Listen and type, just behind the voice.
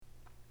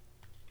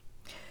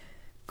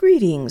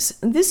Greetings.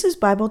 This is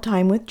Bible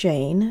Time with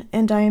Jane,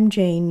 and I am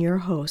Jane, your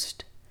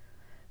host.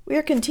 We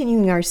are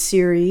continuing our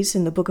series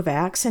in the book of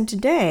Acts, and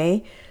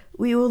today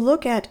we will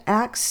look at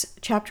Acts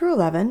chapter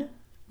 11,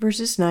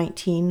 verses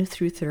 19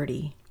 through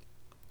 30.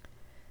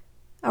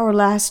 Our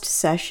last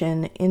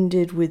session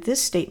ended with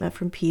this statement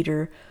from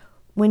Peter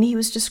when he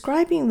was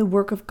describing the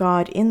work of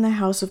God in the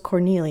house of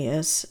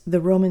Cornelius, the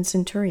Roman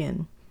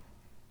centurion.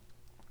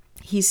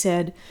 He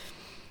said,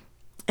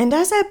 "And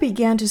as I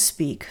began to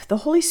speak, the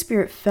Holy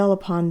Spirit fell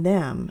upon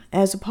them,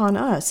 as upon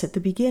us at the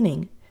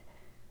beginning.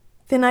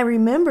 Then I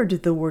remembered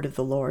the word of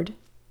the Lord,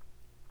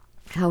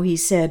 how he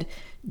said,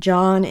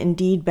 'John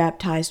indeed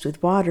baptized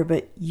with water,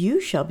 but you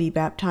shall be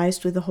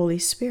baptized with the Holy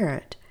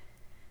Spirit.'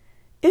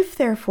 If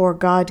therefore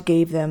God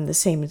gave them the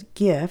same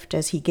gift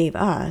as he gave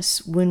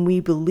us when we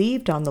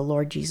believed on the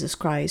Lord Jesus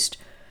Christ,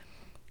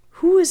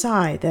 who was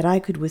I that I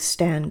could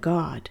withstand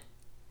God?"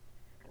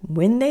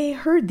 When they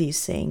heard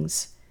these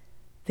things,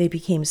 they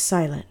became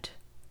silent,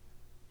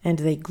 and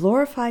they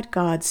glorified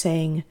God,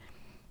 saying,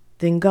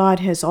 "Then God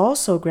has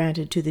also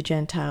granted to the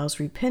Gentiles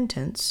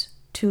repentance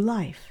to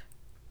life."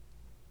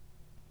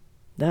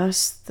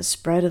 Thus the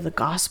spread of the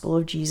gospel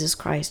of Jesus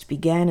Christ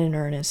began in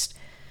earnest.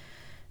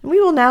 And we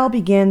will now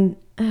begin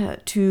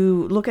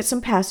to look at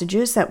some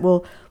passages that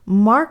will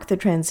mark the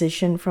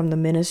transition from the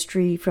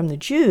ministry from the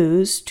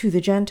Jews to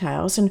the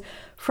Gentiles, and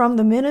from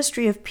the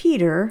ministry of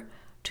Peter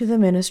to the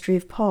ministry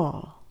of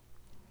Paul.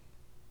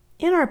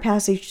 In our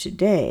passage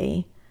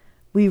today,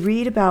 we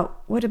read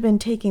about what had been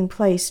taking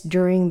place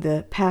during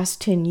the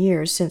past 10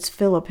 years since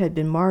Philip had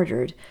been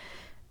martyred.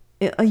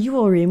 You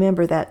will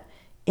remember that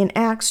in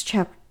Acts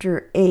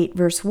chapter 8,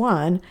 verse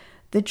 1,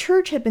 the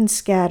church had been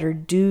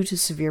scattered due to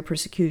severe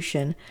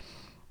persecution.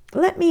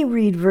 Let me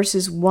read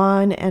verses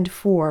 1 and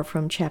 4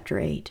 from chapter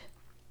 8.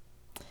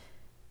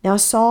 "Now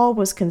Saul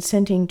was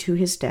consenting to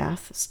his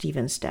death,"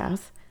 Stephen's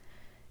death.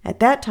 "At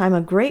that time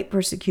a great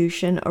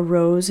persecution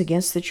arose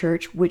against the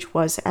church which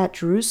was at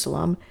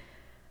Jerusalem,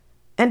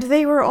 and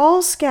they were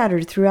all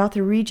scattered throughout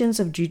the regions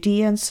of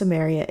Judea and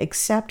Samaria,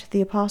 except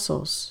the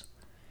apostles.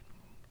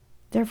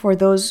 Therefore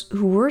those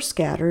who were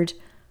scattered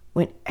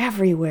went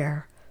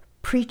everywhere,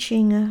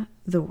 preaching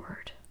the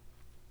word."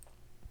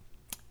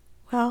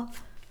 Well,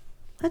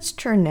 let's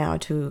turn now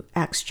to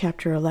Acts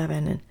chapter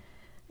 11,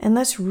 and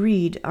let's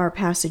read our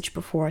passage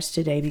before us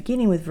today,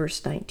 beginning with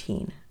verse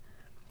 19.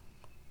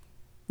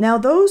 "Now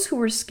those who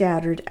were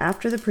scattered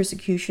after the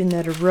persecution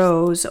that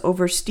arose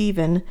over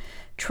Stephen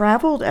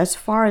traveled as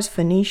far as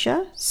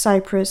Phoenicia,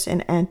 Cyprus,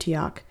 and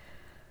Antioch,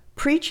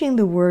 preaching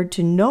the word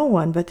to no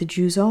one but the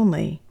Jews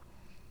only.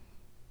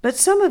 But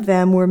some of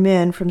them were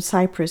men from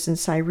Cyprus and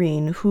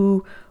Cyrene,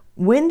 who,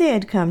 when they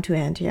had come to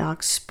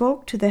Antioch,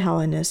 spoke to the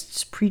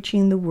Hellenists,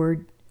 preaching the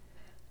word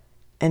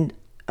and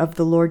of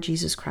the Lord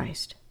Jesus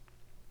Christ.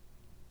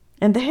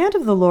 And the hand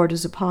of the Lord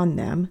was upon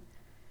them,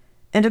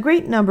 and a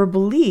great number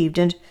believed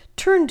and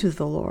turned to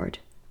the Lord.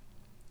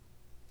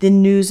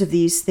 Then news of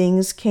these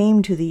things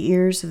came to the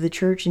ears of the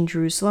church in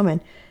Jerusalem,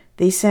 and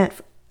they sent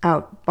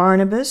out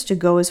Barnabas to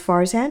go as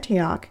far as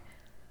Antioch.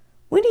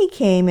 When he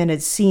came and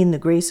had seen the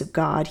grace of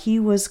God, he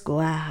was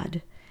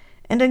glad,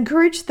 and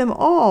encouraged them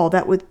all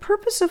that with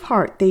purpose of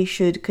heart they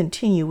should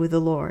continue with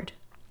the Lord.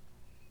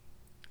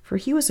 For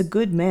he was a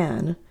good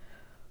man,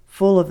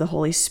 full of the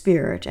Holy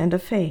Spirit and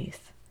of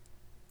faith.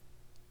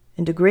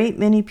 And a great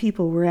many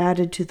people were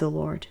added to the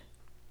Lord.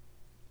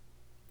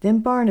 Then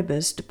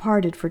Barnabas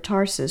departed for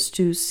Tarsus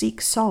to seek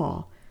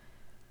Saul,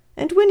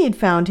 and when he had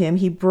found him,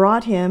 he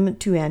brought him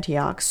to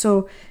Antioch.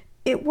 So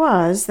it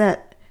was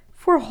that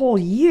for a whole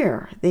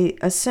year they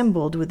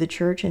assembled with the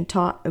church and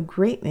taught a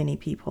great many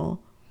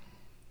people.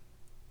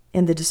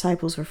 And the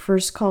disciples were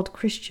first called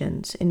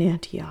Christians in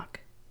Antioch.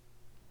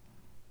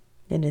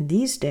 And in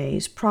these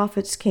days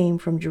prophets came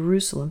from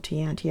Jerusalem to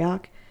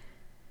Antioch.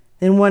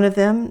 Then one of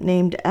them,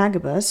 named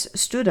Agabus,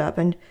 stood up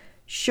and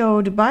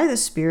showed by the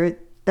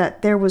Spirit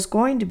that there was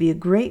going to be a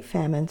great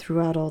famine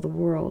throughout all the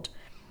world,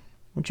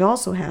 which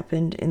also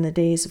happened in the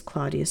days of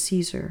Claudius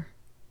Caesar.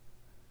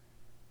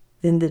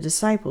 Then the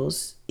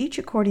disciples, each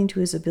according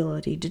to his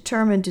ability,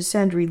 determined to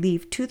send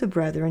relief to the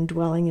brethren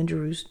dwelling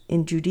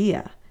in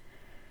Judea.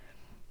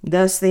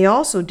 Thus they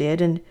also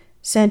did, and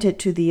sent it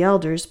to the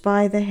elders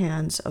by the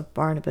hands of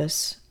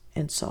Barnabas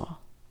and Saul."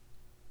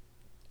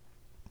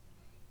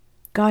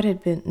 God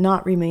had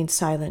not remained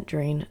silent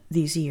during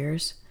these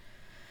years,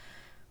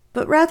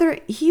 but rather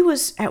he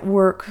was at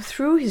work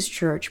through his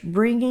church,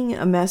 bringing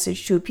a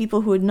message to a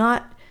people who had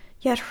not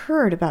yet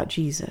heard about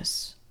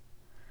Jesus.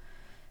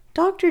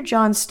 Dr.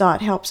 John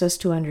Stott helps us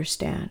to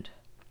understand.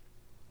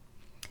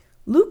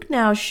 Luke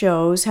now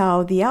shows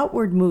how the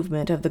outward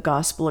movement of the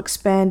gospel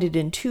expanded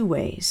in two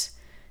ways,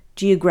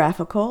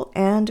 geographical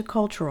and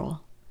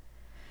cultural.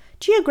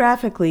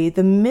 Geographically,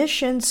 the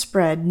mission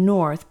spread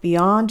north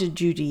beyond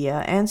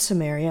Judea and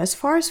Samaria as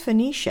far as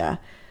Phoenicia,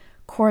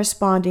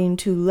 corresponding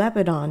to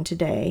Lebanon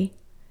today,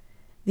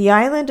 the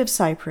island of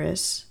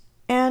Cyprus,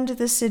 and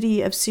the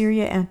city of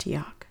Syria,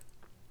 Antioch.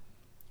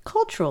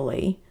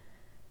 Culturally,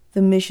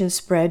 the mission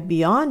spread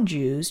beyond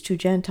Jews to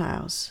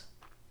Gentiles.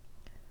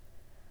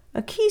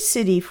 A key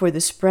city for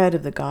the spread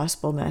of the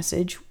gospel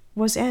message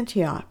was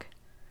Antioch.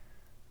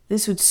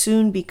 This would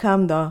soon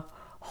become the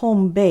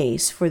home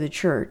base for the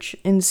church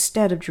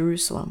instead of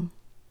Jerusalem.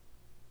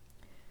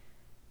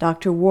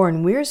 Dr.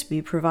 Warren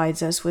Wiersbe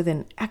provides us with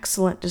an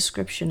excellent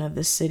description of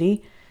this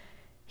city.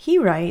 He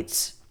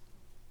writes,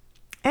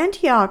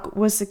 Antioch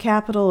was the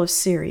capital of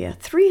Syria,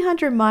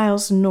 300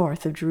 miles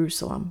north of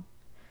Jerusalem.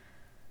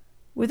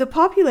 With a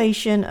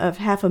population of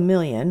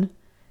 500,000,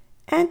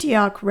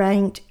 Antioch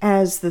ranked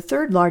as the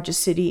third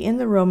largest city in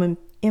the Roman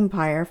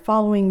Empire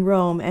following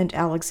Rome and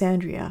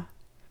Alexandria.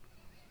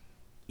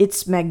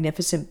 Its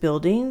magnificent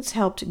buildings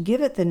helped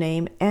give it the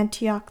name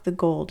Antioch the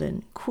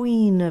Golden,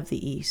 Queen of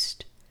the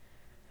East.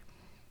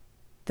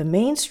 The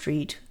main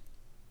street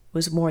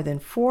was more than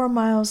 4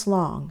 miles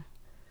long,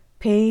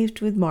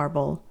 paved with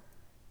marble,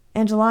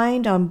 and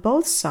lined on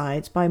both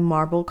sides by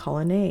marble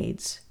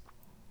colonnades.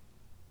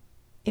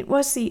 It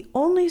was the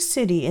only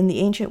city in the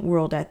ancient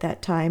world at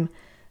that time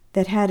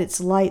that had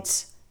its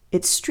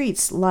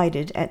streets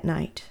lighted at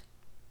night.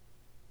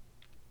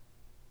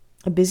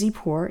 A busy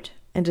port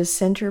and a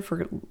center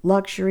for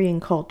luxury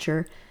and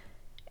culture,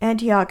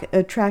 Antioch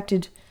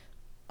attracted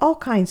all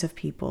kinds of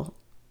people,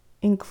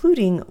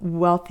 including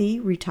wealthy,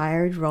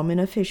 retired Roman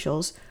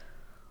officials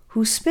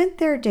who spent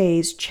their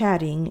days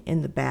chatting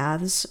in the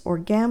baths or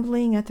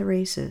gambling at the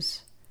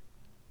races.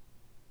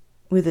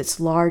 With its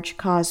large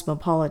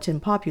cosmopolitan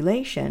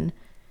population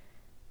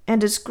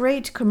and its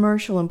great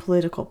commercial and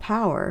political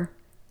power,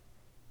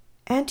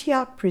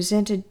 Antioch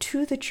presented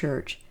to the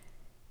church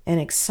an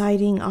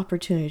exciting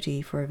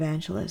opportunity for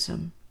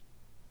evangelism.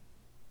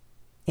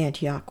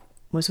 Antioch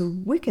was a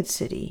wicked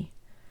city,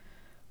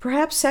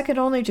 perhaps second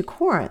only to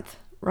Corinth,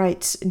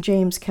 writes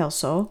James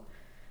Kelso.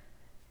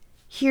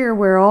 Here,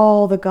 where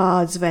all the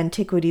gods of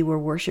antiquity were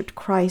worshipped,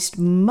 Christ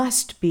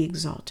must be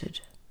exalted.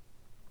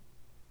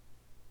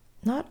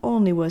 Not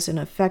only was an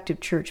effective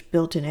church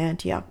built in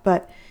Antioch,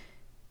 but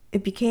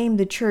it became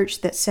the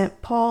church that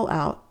sent Paul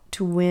out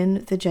to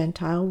win the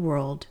Gentile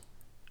world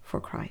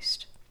for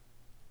Christ.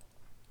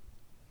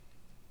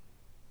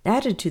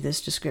 Added to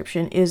this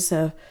description is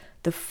the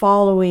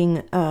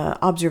following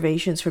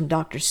observations from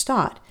Dr.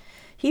 Stott.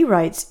 He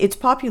writes, its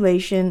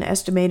population,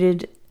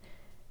 estimated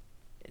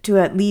to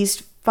at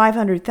least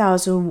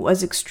 500,000,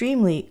 was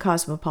extremely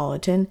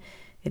cosmopolitan.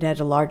 It had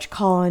a large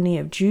colony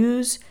of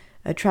Jews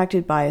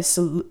attracted by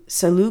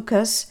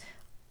Seleucus's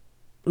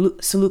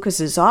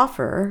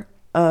offer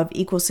of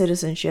equal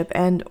citizenship,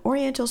 and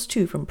Orientals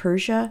too from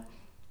Persia,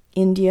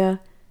 India,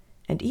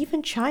 and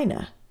even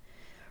China,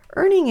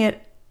 earning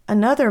it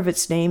another of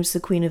its names, the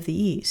Queen of the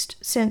East,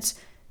 since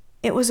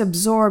it was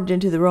absorbed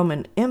into the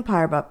Roman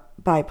Empire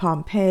by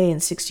Pompey in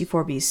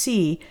 64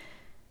 BC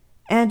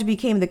and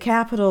became the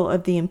capital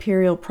of the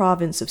imperial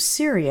province of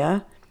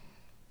Syria,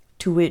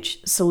 to which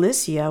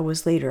Cilicia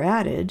was later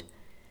added.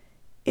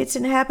 Its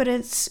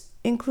inhabitants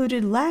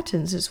included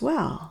Latins as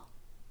well.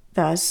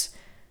 Thus,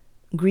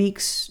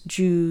 Greeks,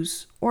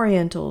 Jews,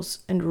 Orientals,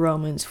 and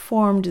Romans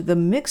formed the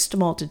mixed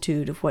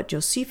multitude of what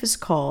Josephus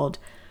called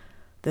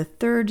the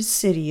third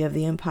city of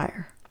the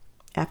empire,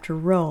 after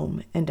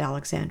Rome and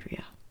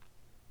Alexandria.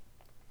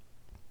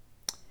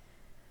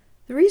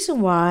 The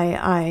reason why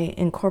I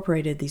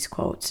incorporated these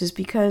quotes is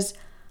because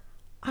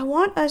I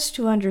want us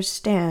to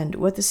understand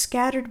what the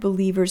scattered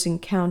believers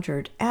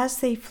encountered as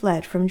they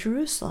fled from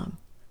Jerusalem.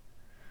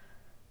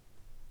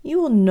 You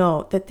will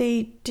note that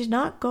they did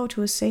not go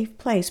to a safe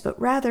place, but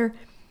rather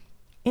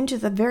into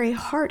the very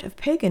heart of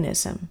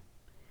paganism.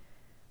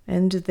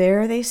 And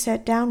there they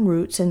set down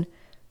roots and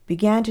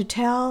began to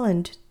tell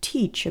and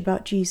teach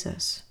about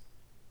Jesus.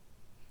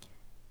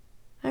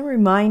 I'm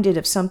reminded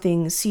of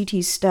something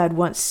C.T. Studd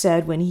once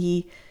said when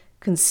he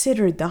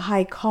considered the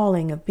high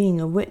calling of being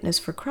a witness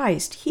for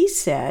Christ. He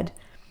said,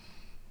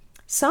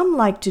 "Some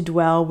like to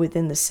dwell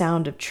within the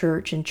sound of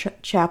church and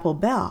chapel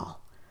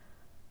bell,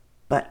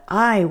 but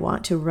I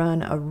want to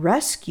run a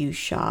rescue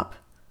shop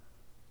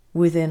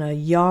within a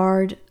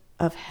yard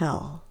of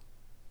hell."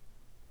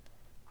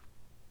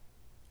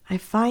 I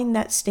find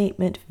that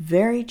statement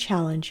very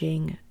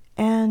challenging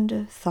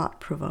and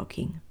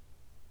thought-provoking.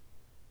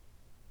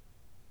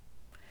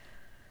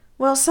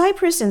 Well,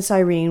 Cyprus and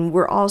Cyrene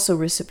were also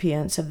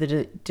recipients of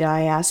the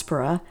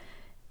diaspora,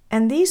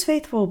 and these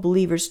faithful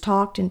believers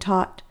talked and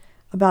taught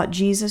about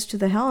Jesus to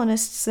the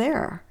Hellenists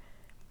there.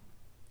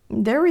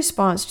 Their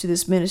response to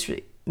this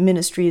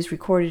ministry is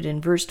recorded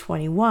in verse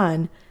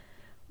 21,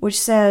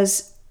 which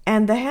says,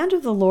 "And the hand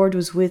of the Lord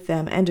was with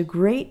them, and a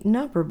great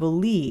number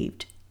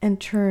believed and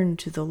turned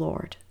to the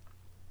Lord."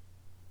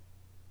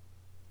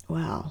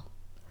 Well,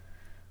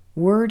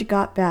 word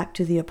got back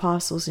to the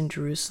apostles in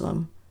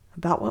Jerusalem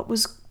about what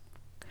was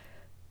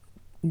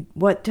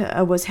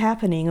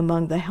happening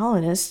among the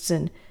Hellenists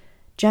and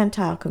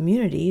Gentile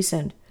communities,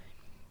 and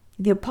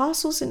the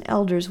apostles and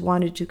elders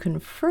wanted to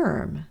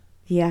confirm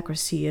the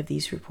accuracy of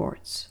these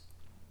reports.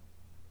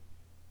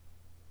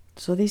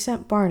 So they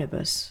sent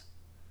Barnabas,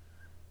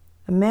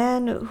 a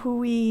man who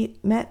we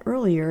met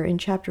earlier in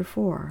chapter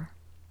 4.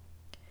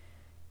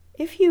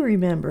 If you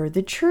remember,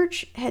 the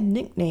church had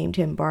nicknamed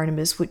him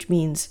Barnabas, which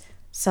means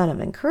son of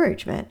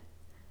encouragement,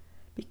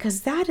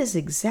 because that is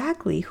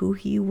exactly who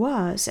he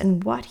was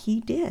and what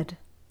he did.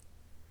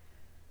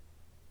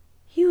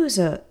 He was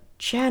a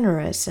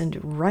generous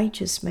and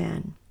righteous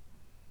man,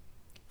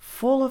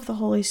 full of the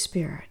Holy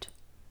Spirit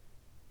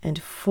and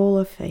full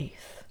of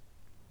faith.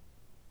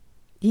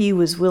 He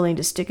was willing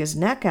to stick his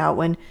neck out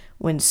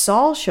when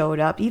Saul showed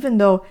up, even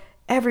though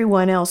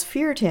everyone else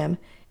feared him,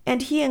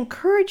 and he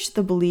encouraged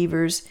the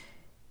believers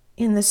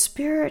in the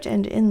Spirit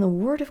and in the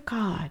Word of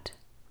God.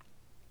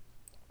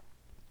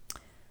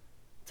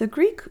 The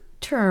Greek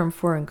term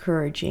for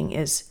encouraging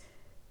is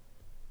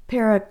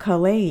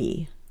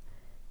parakalei,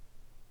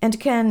 and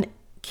can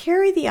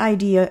carry the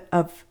idea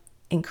of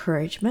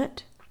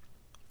encouragement,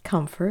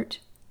 comfort,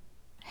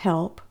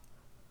 help,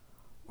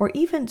 or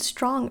even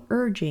strong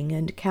urging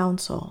and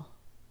counsel.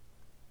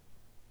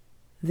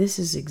 This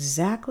is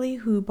exactly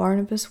who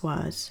Barnabas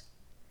was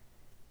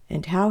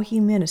and how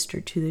he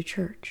ministered to the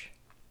church.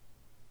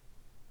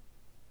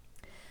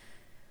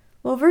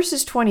 Well,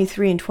 verses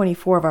 23 and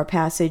 24 of our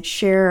passage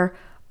share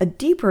a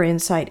deeper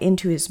insight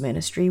into his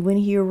ministry when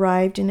he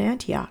arrived in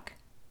Antioch.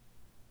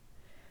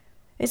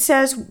 It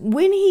says,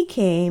 "When he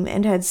came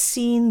and had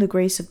seen the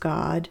grace of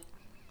God,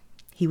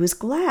 he was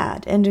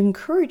glad and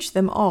encouraged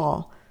them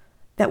all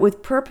that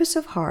with purpose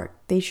of heart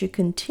they should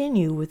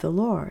continue with the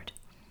Lord.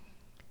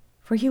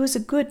 For he was a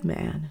good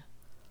man,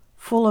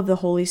 full of the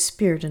Holy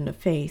Spirit and of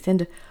faith,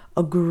 and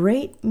a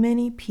great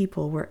many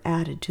people were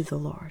added to the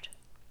Lord."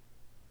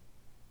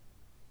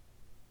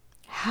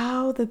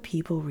 How the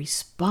people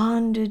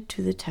responded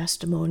to the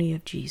testimony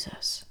of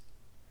Jesus.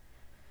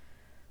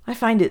 I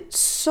find it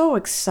so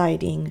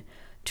exciting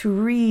to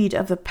read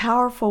of the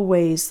powerful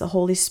ways the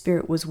Holy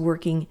Spirit was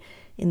working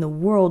in the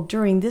world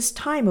during this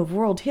time of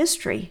world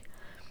history.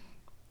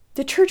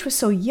 The church was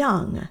so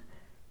young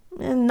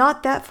and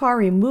not that far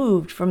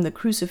removed from the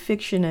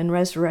crucifixion and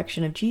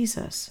resurrection of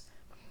Jesus.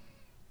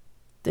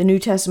 The New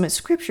Testament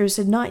scriptures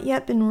had not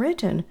yet been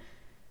written,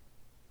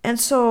 and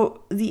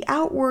so the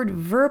outward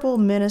verbal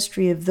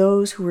ministry of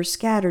those who were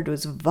scattered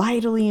was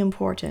vitally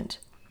important.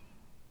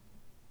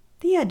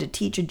 They had to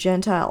teach a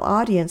Gentile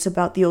audience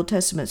about the Old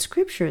Testament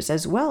scriptures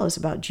as well as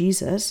about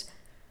Jesus.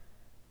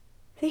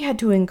 They had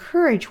to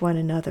encourage one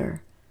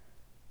another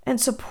and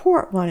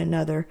support one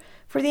another,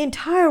 for the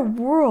entire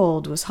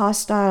world was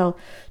hostile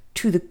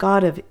to the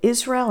God of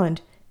Israel,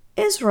 and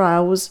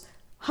Israel was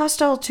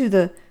hostile to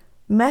the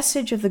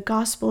message of the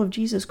gospel of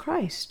Jesus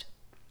Christ.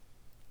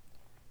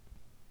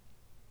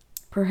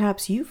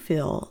 Perhaps you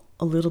feel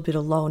a little bit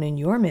alone in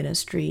your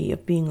ministry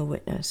of being a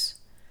witness,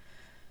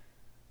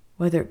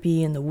 whether it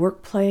be in the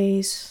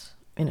workplace,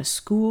 in a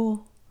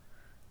school,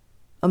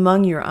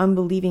 among your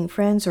unbelieving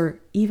friends,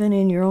 or even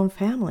in your own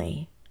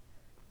family.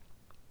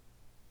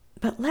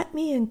 But let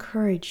me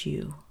encourage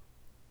you.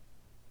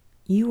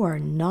 You are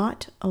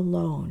not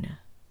alone.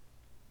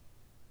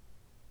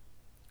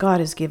 God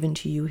has given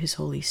to you His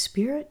Holy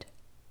Spirit.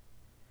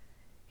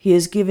 He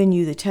has given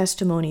you the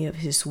testimony of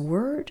His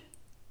Word.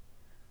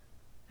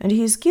 And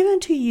He has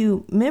given to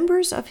you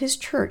members of His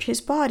church,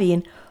 His body.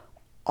 And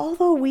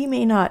although we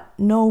may not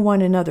know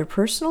one another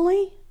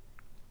personally,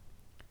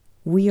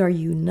 we are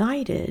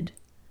united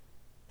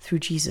through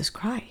Jesus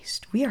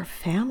Christ. We are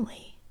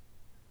family.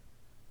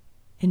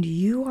 And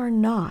you are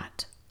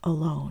not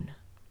alone.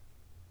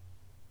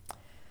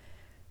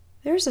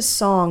 There's a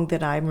song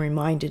that I'm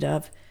reminded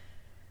of.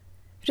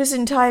 It is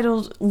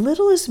entitled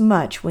 "Little is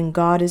Much When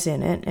God is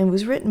in It," and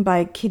was written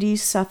by Kitty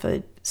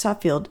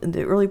Suffield in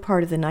the early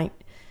part of the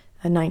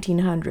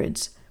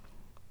 1900s.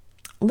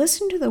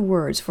 Listen to the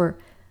words, for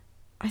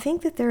I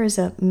think that there is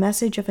a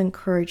message of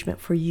encouragement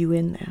for you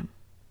in them.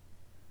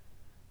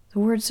 The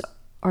words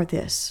are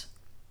this: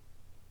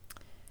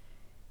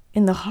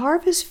 "In the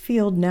harvest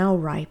field now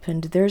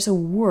ripened, there's a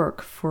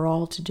work for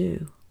all to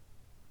do.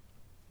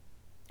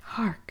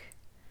 Hark!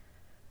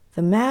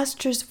 The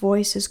Master's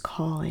voice is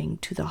calling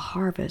to the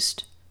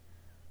harvest,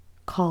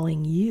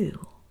 calling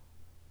you.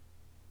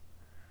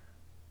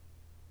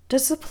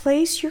 Does the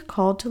place you're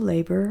called to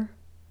labor,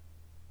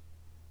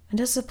 and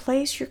does the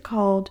place you're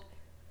called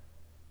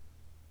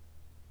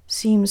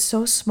seem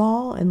so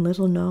small and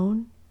little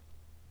known?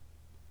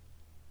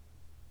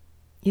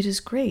 It is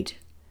great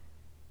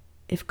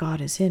if God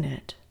is in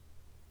it,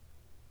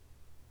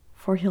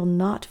 for He'll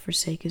not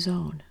forsake His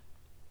own.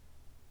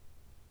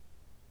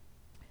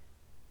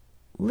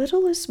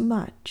 Little is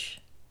much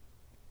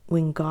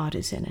when God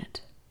is in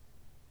it.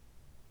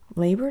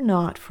 Labor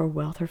not for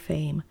wealth or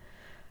fame.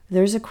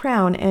 There's a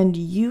crown, and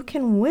you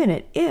can win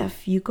it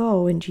if you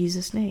go in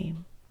Jesus'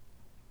 name.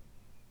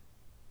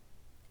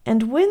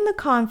 And when the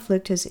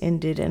conflict has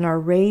ended and our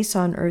race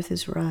on earth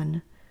is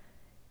run,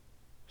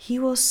 He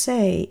will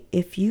say,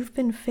 if you've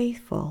been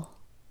faithful,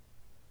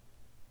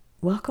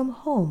 welcome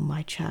home,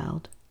 my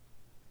child.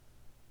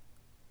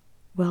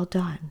 Well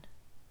done.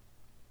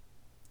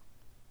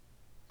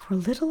 For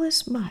little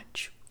is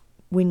much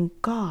when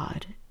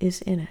God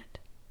is in it.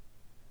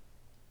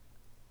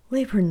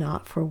 Labor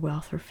not for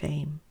wealth or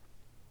fame.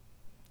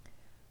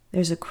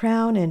 There's a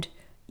crown, and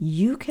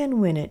you can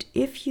win it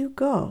if you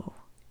go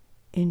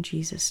in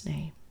Jesus'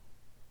 name.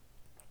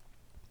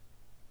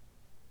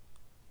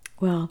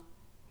 Well,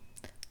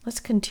 let's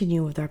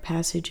continue with our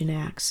passage in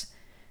Acts.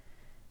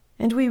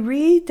 And we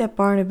read that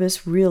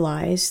Barnabas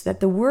realized that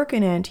the work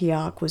in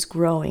Antioch was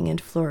growing and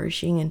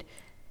flourishing, and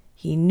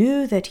he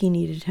knew that he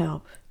needed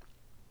help.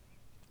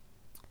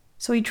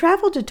 So he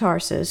traveled to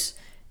Tarsus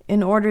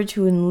in order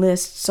to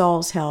enlist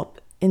Saul's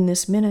help in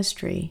this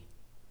ministry.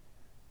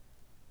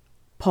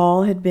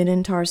 Paul had been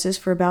in Tarsus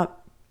for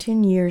about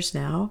 10 years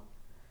now.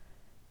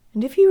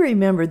 And if you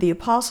remember, the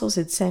apostles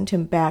had sent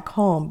him back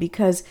home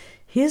because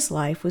his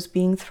life was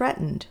being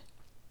threatened.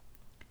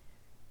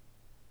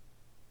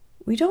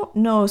 We don't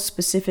know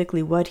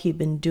specifically what he'd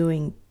been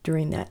doing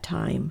during that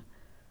time,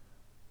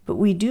 but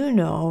we do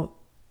know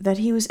that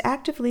he was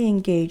actively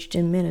engaged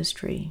in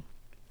ministry.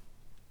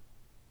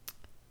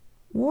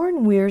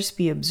 Warren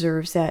Wiersbe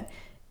observes that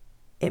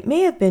it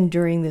may have been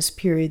during this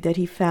period that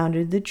he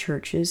founded the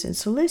churches in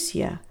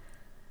Cilicia.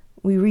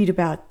 We read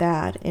about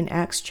that in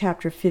Acts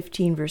chapter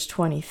 15, verse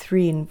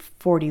 23 and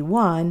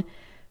 41,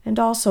 and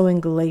also in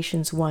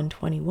Galatians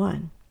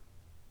 1:21.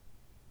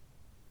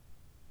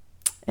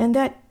 And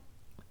that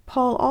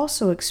Paul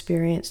also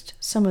experienced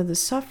some of the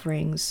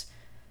sufferings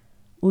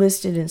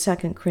listed in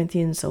 2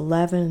 Corinthians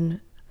 11,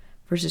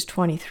 verses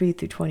 23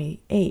 through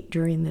 28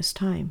 during this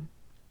time.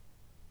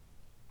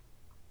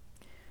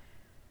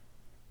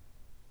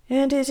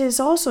 And it is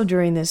also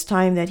during this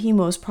time that he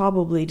most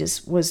probably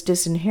was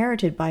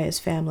disinherited by his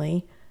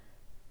family,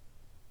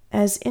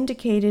 as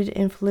indicated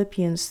in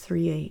Philippians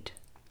 3:8.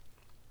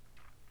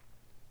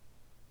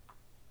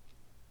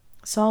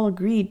 Saul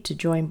agreed to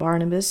join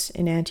Barnabas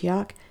in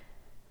Antioch,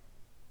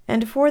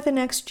 and for the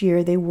next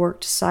year they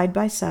worked side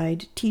by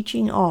side,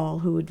 teaching all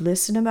who would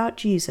listen about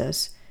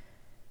Jesus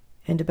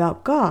and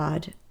about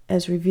God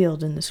as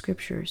revealed in the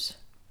Scriptures.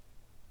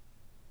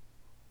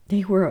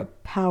 They were a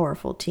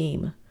powerful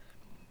team,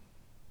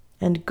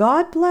 and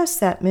God blessed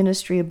that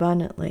ministry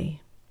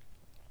abundantly.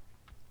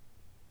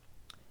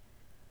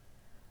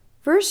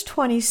 Verse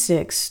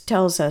 26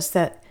 tells us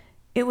that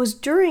it was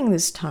during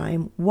this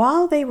time,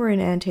 while they were in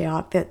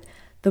Antioch, that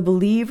the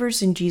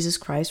believers in Jesus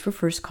Christ were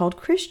first called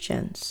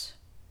Christians.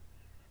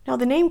 Now,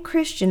 the name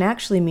Christian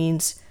actually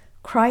means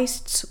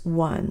Christ's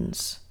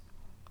ones.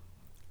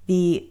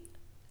 The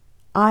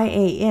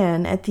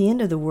IAN at the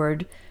end of the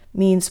word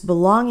means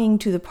belonging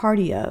to the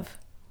party of.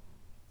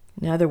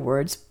 In other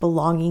words,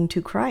 belonging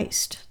to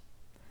Christ.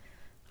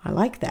 I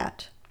like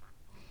that.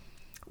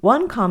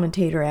 One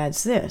commentator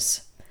adds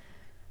this: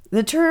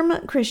 the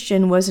term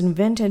Christian was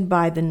invented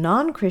by the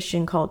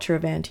non-Christian culture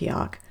of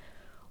Antioch.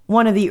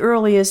 One of the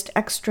earliest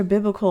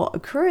extra-biblical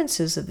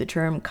occurrences of the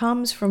term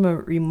comes from a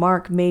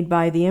remark made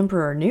by the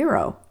Emperor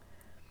Nero.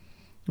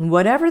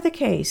 Whatever the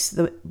case,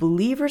 the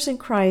believers in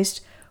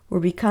Christ were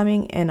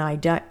becoming an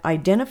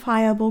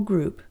identifiable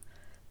group,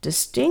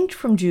 distinct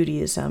from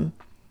Judaism,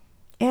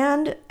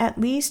 and,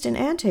 at least in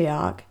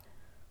Antioch,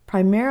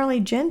 primarily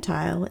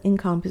Gentile in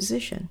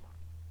composition.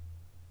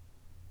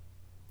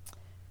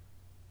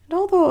 And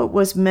although it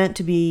was meant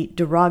to be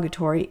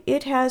derogatory,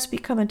 it has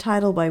become a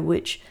title by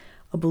which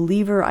a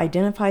believer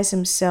identifies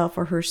himself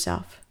or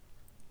herself.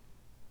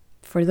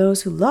 For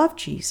those who love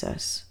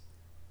Jesus,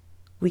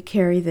 we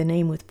carry the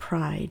name with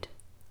pride,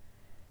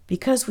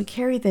 because we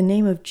carry the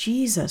name of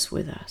Jesus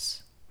with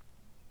us.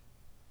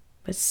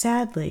 But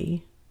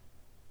sadly,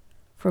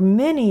 for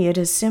many it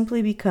has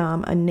simply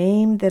become a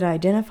name that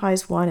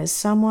identifies one as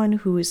someone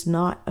who is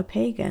not a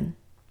pagan.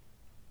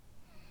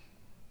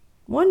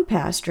 One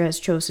pastor has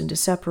chosen to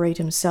separate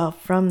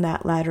himself from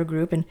that latter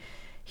group, and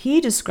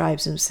he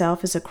describes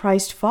himself as a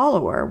Christ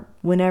follower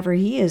whenever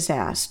he is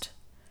asked.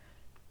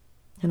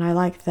 And I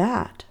like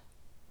that.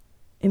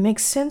 It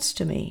makes sense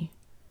to me.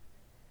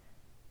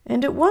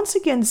 And it once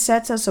again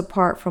sets us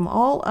apart from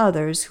all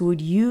others who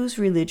would use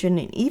religion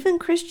and even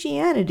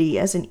Christianity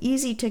as an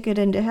easy ticket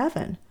into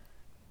heaven.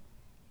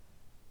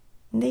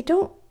 And they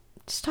don't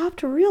stop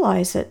to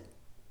realize that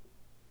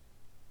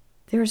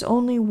there's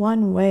only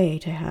one way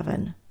to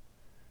heaven.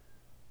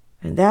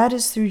 And that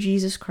is through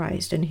Jesus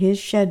Christ and his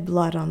shed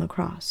blood on the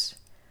cross.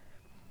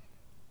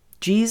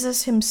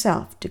 Jesus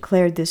himself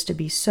declared this to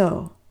be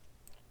so.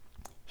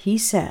 He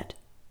said,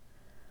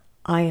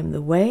 "I am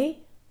the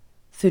way,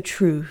 the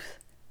truth,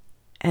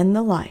 and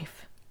the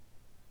life.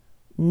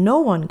 No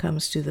one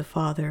comes to the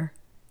Father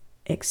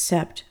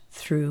except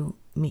through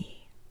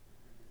me."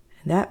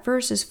 And that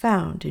verse is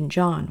found in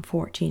John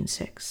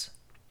 14:6.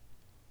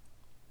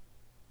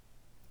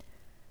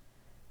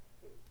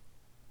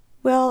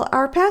 Well,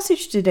 our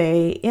passage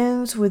today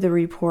ends with a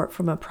report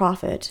from a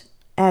prophet,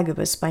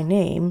 Agabus by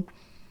name,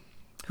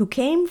 who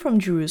came from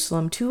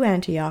Jerusalem to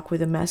Antioch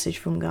with a message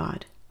from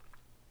God.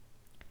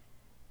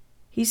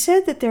 He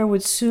said that there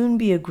would soon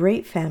be a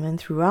great famine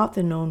throughout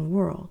the known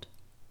world.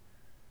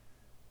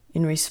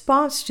 In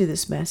response to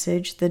this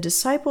message, the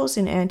disciples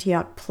in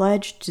Antioch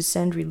pledged to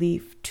send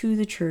relief to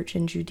the church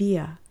in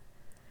Judea.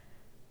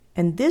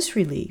 And this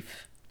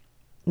relief,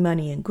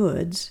 money and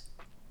goods,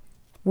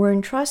 were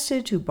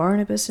entrusted to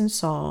Barnabas and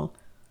Saul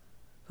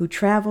who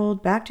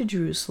traveled back to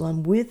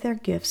Jerusalem with their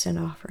gifts and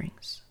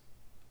offerings.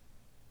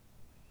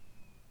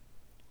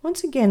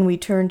 Once again, we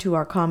turn to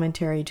our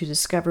commentary to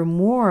discover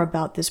more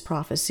about this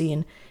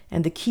prophecy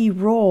and the key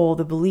role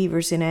the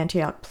believers in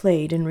Antioch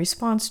played in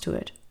response to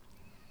it.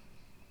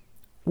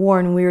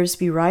 Warren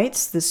Wiersbe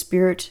writes, "The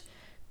Spirit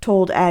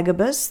told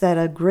Agabus that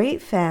a great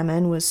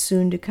famine was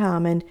soon to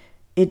come, and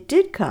it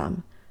did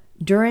come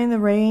during the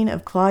reign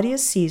of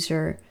Claudius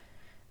Caesar,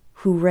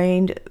 who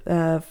reigned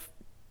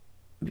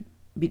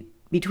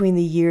between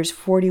the years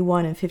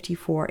 41 and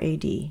 54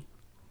 AD.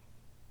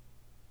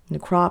 The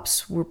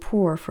crops were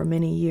poor for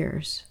many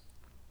years.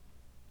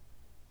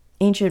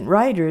 Ancient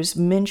writers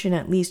mention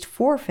at least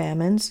 4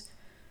 famines,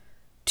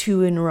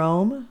 2 in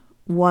Rome,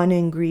 1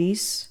 in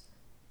Greece,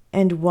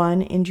 and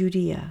 1 in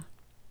Judea.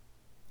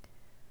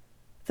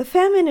 The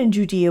famine in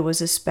Judea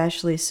was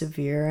especially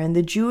severe, and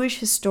the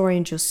Jewish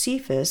historian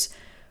Josephus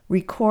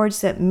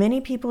records that many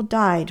people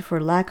died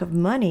for lack of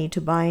money to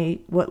buy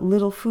what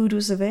little food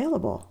was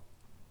available.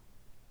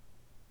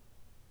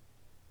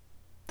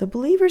 The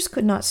believers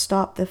could not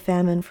stop the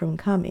famine from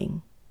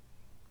coming,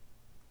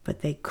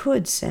 but they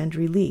could send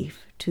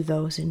relief to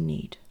those in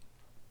need.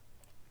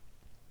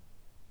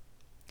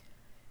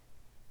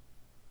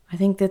 I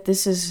think that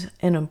this is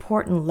an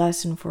important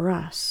lesson for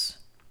us.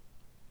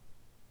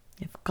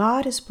 If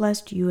God has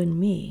blessed you and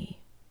me,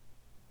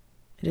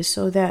 it is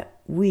so that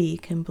we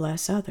can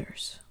bless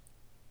others.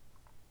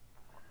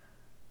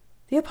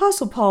 The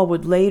Apostle Paul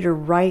would later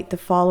write the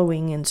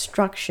following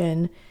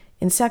instruction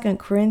in 2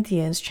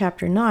 Corinthians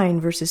chapter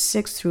 9, verses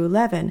 6 through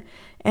 11,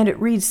 and it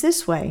reads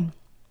this way: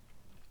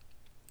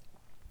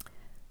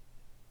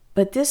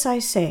 "But this I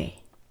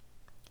say,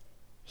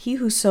 he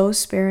who sows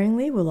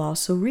sparingly will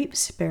also reap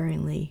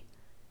sparingly,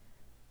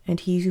 and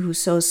he who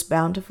sows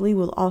bountifully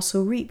will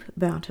also reap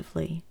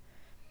bountifully.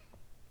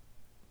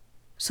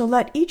 So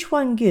let each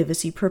one give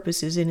as he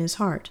purposes in his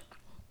heart,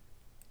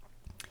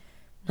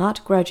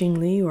 not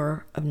grudgingly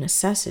or of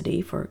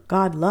necessity, for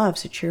God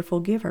loves a cheerful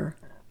giver.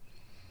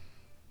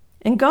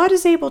 And God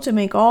is able to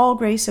make all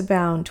grace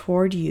abound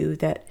toward you,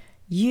 that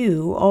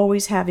you,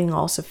 always having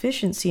all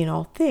sufficiency in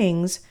all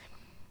things,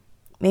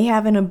 may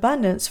have an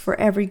abundance for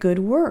every good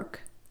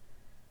work.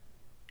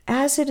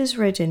 As it is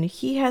written,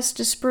 He has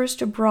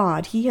dispersed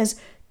abroad, He has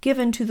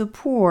given to the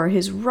poor,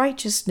 His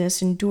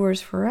righteousness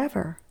endures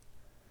forever.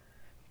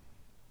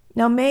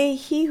 Now may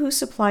He who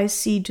supplies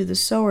seed to the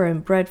sower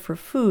and bread for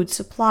food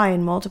supply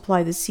and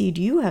multiply the seed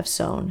you have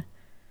sown,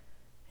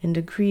 and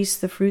increase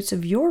the fruits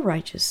of your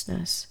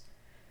righteousness,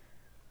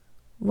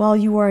 while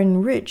you are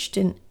enriched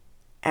in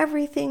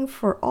everything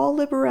for all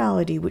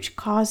liberality, which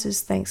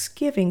causes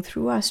thanksgiving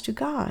through us to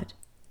God.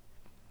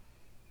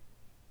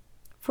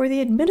 For the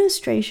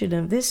administration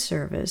of this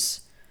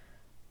service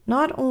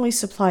not only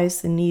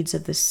supplies the needs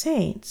of the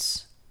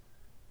saints,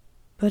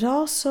 but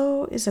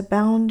also is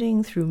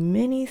abounding through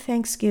many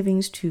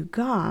thanksgivings to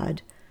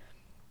God,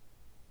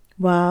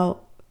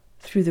 while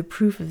through the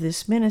proof of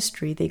this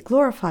ministry they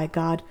glorify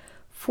God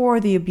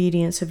for the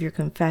obedience of your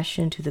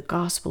confession to the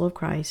gospel of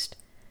Christ,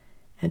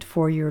 and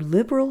for your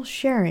liberal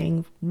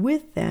sharing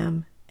with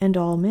them and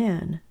all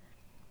men,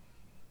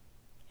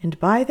 and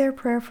by their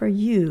prayer for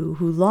you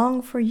who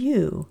long for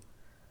you,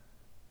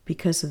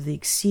 because of the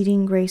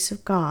exceeding grace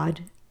of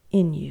God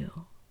in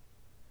you.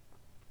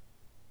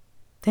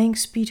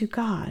 Thanks be to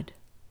God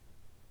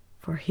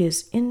for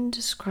His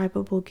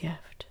indescribable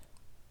gift."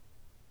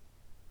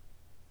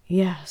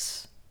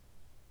 Yes,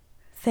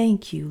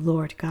 thank you,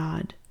 Lord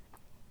God,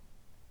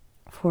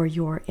 for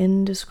your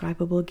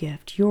indescribable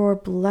gift, your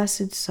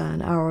blessed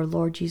Son, our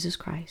Lord Jesus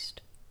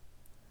Christ.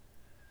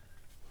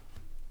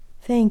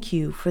 Thank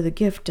you for the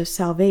gift of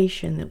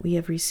salvation that we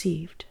have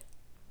received.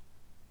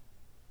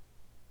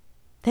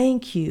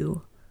 Thank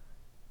you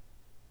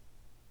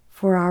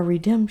for our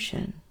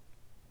redemption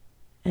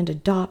and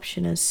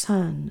adoption as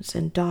sons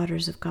and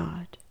daughters of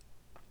God.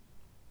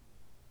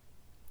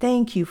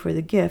 Thank you for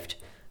the gift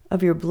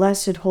of your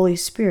blessed Holy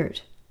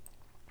Spirit,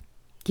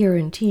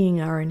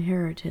 guaranteeing our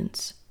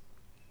inheritance.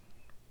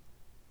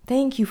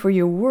 Thank you for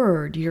your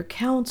word, your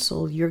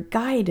counsel, your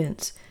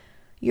guidance,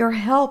 your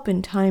help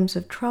in times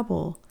of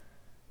trouble,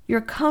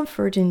 your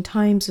comfort in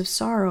times of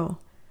sorrow,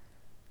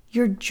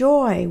 your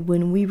joy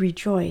when we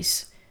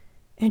rejoice,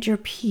 and your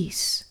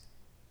peace,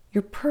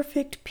 your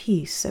perfect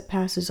peace that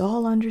passes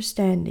all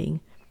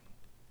understanding,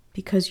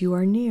 because you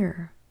are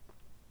near.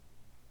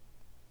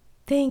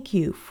 Thank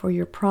you for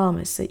your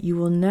promise that you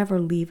will never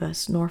leave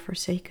us nor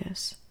forsake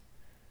us.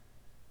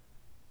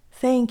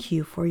 Thank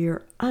you for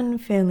your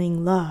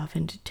unfailing love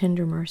and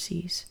tender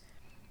mercies,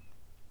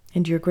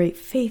 and your great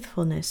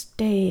faithfulness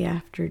day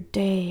after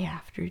day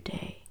after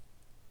day.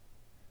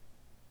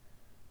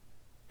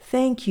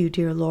 Thank you,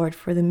 dear Lord,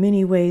 for the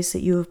many ways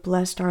that you have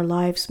blessed our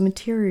lives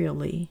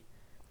materially.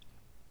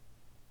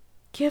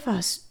 Give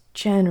us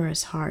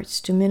generous hearts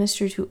to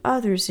minister to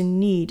others in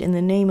need in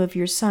the name of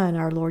your Son,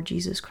 our Lord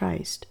Jesus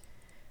Christ.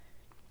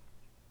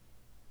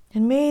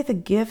 And may the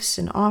gifts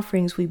and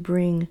offerings we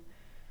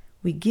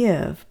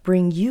give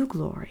bring you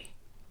glory.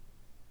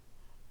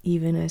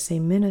 even as they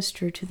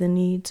minister to the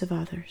needs of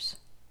others.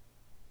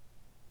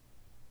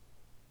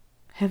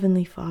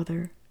 Heavenly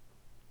Father,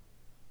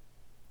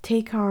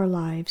 take our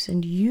lives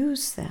and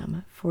use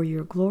them for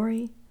your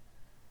glory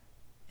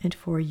and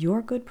for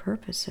your good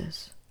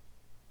purposes.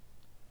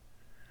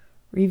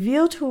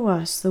 Reveal to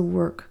us the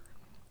work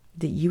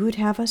that you would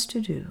have us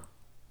to do,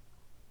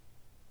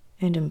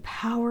 and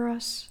empower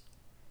us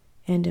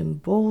and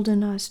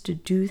embolden us to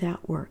do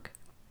that work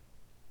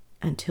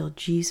until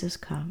Jesus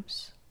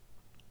comes.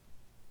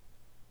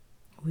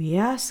 We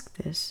ask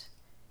this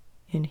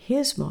in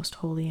his most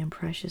holy and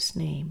precious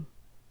name.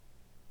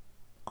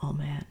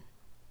 Amen.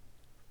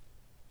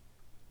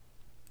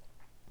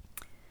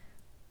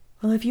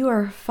 Well, if you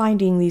are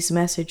finding these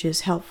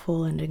messages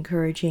helpful and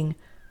encouraging,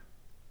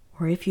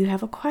 or if you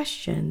have a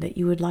question that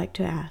you would like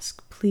to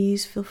ask,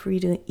 please feel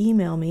free to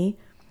email me.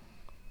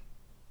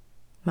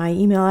 My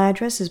email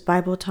address is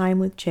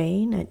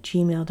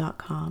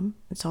bibletimewithjane@gmail.com.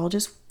 It's all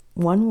just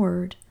one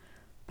word,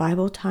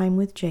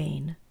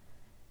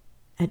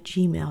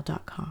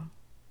 bibletimewithjane@gmail.com.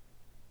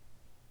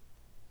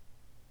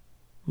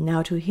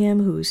 Now to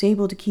him who is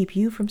able to keep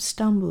you from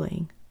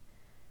stumbling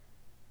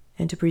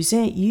and to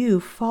present you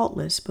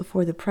faultless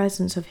before the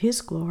presence of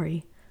his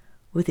glory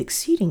with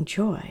exceeding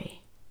joy.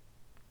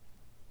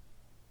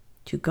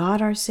 To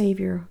God our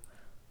Savior,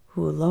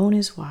 who alone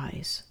is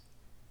wise,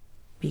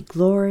 be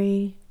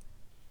glory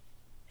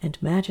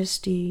and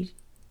majesty,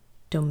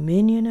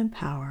 dominion and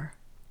power,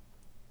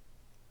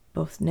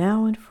 both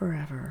now and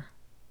forever.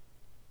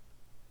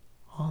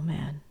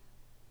 Amen.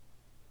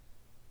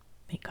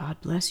 May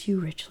God bless you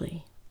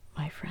richly,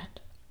 my friend.